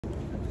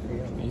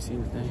you see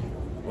the thing?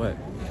 What?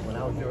 When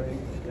I was your age,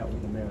 that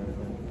was the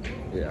marathon.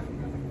 Yeah.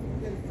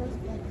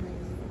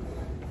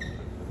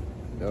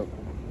 Yep.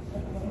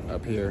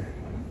 Up here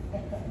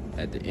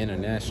at the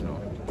international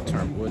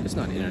terminal. Well, it's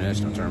not the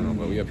international terminal,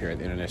 but we up here at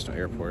the international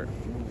airport.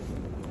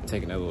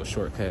 Taking a little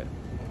shortcut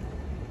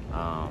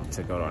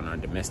to go on our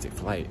domestic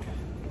flight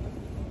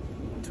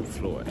to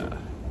Florida.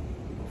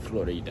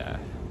 Florida.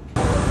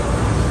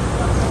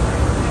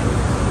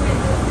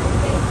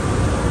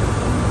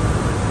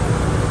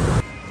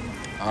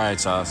 All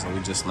right, y'all. So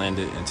we just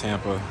landed in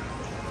Tampa.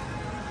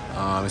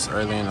 It's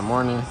early in the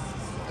morning.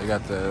 They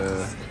got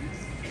the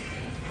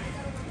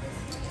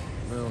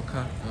little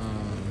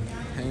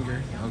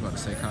hangar. I was about to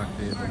say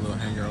cockpit, the little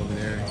hangar over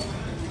there.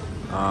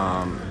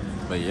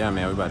 But yeah,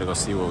 man, we about to go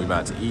see what we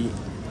about to eat.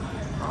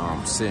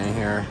 Sitting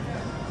here,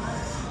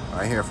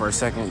 right here for a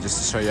second, just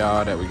to show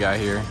y'all that we got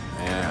here.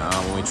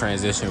 And when we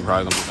transition, we're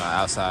probably gonna be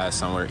outside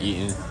somewhere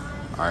eating,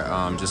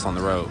 or just on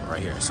the road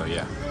right here. So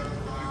yeah.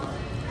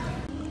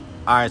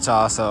 All right,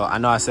 y'all. So I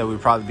know I said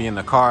we'd probably be in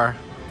the car,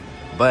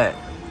 but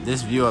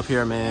this view up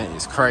here, man,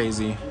 is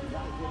crazy.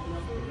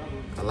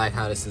 I like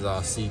how this is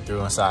all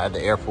see-through inside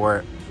the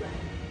airport.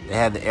 They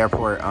had the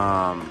airport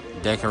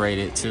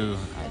decorated too.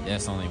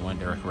 That's only one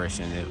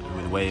decoration.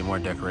 With way more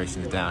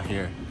decorations down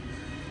here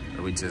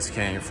where we just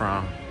came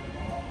from.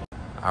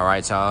 All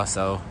right, y'all.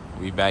 So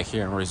we back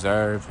here in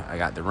reserve. I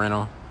got the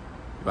rental.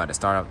 We about to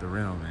start up the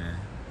rental, man.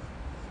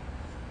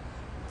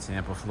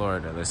 Tampa,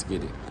 Florida. Let's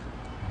get it.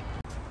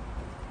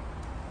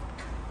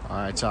 All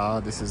right,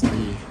 y'all. This is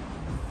the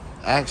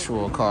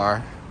actual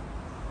car.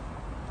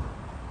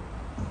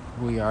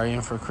 We are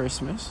in for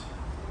Christmas.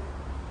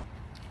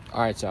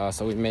 All right, y'all.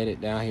 So we made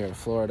it down here in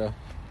Florida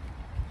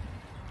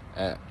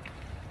at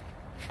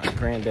my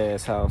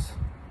granddad's house.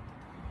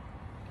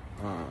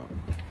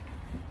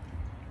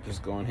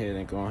 Just going ahead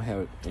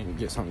and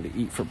get something to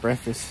eat for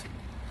breakfast.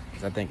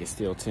 Cause I think it's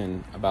still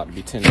about to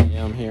be 10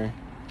 a.m. here.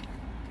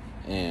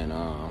 And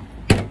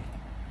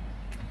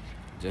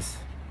just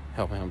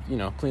helping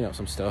him, clean up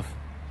some stuff.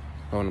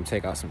 Helping him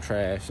take out some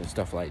trash and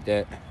stuff like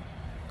that.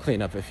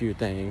 Clean up a few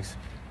things.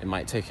 It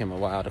might take him a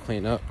while to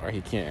clean up, or he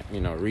can't,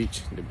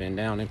 reach to bend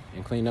down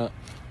and clean up.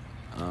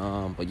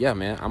 But yeah,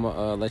 man, I'm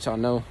gonna let y'all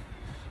know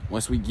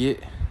once we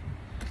get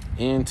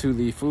into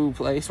the food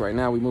place. Right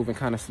now, we moving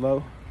kind of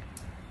slow,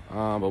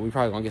 but we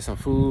probably gonna get some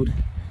food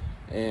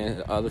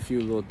and other few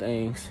little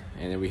things,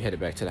 and then we headed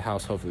back to the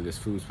house. Hopefully, this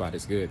food spot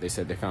is good. They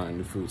said they found a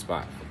new food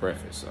spot for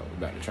breakfast, so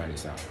we're about to try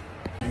this out.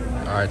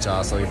 All right,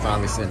 y'all. So we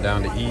finally sit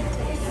down to eat.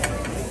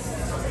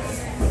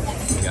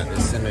 We got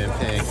this cinnamon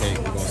pancake.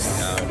 We're gonna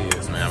see how it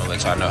is, man. I'm gonna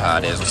let y'all know how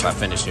it is once I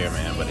finish here,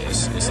 man. But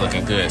it's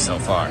looking good so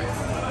far.